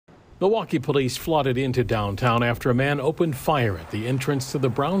Milwaukee police flooded into downtown after a man opened fire at the entrance to the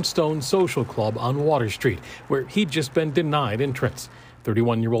Brownstone Social Club on Water Street, where he'd just been denied entrance.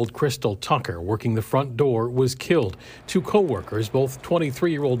 31-year-old Crystal Tucker, working the front door, was killed. Two co-workers, both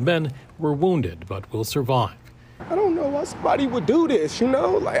 23-year-old men, were wounded but will survive. I don't know why somebody would do this, I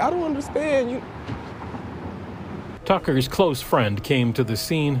don't understand. Tucker's close friend came to the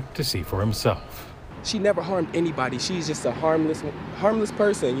scene to see for himself. She never harmed anybody. She's just a harmless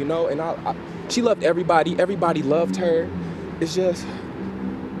person, and she loved everybody. Everybody loved her. It's just...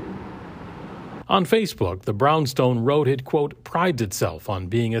 On Facebook, the Brownstone wrote it, quote, prides itself on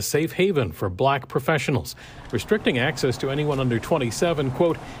being a safe haven for black professionals, restricting access to anyone under 27,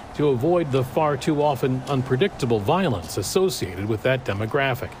 quote, to avoid the far too often unpredictable violence associated with that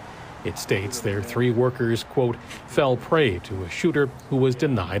demographic. It states their three workers, quote, fell prey to a shooter who was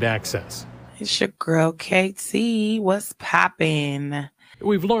denied access. It's your girl, KT. What's poppin'?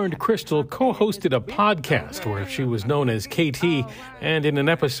 We've learned Crystal co-hosted a podcast where she was known as KT, and in an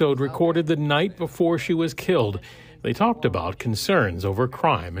episode recorded the night before she was killed, they talked about concerns over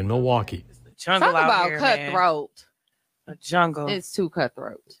crime in Milwaukee. Jungle Talk about here, cutthroat. man. A jungle. It's too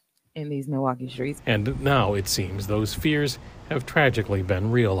cutthroat in these Milwaukee streets. And now it seems those fears have tragically been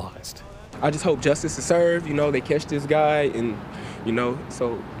realized. I just hope justice is served, they catch this guy and,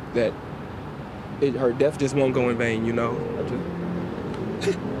 so that her death just won't go in vain,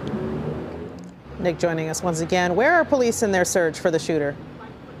 Nick joining us once again. Where are police in their search for the shooter?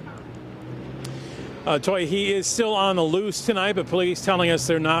 Toy, he is still on the loose tonight, but police telling us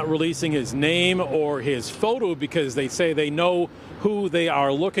they're not releasing his name or his photo because they say they know who they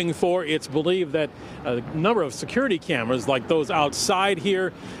are looking for. It's believed that a number of security cameras like those outside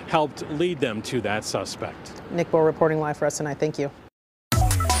here helped lead them to that suspect. Nick Bull reporting live for us tonight. Thank you.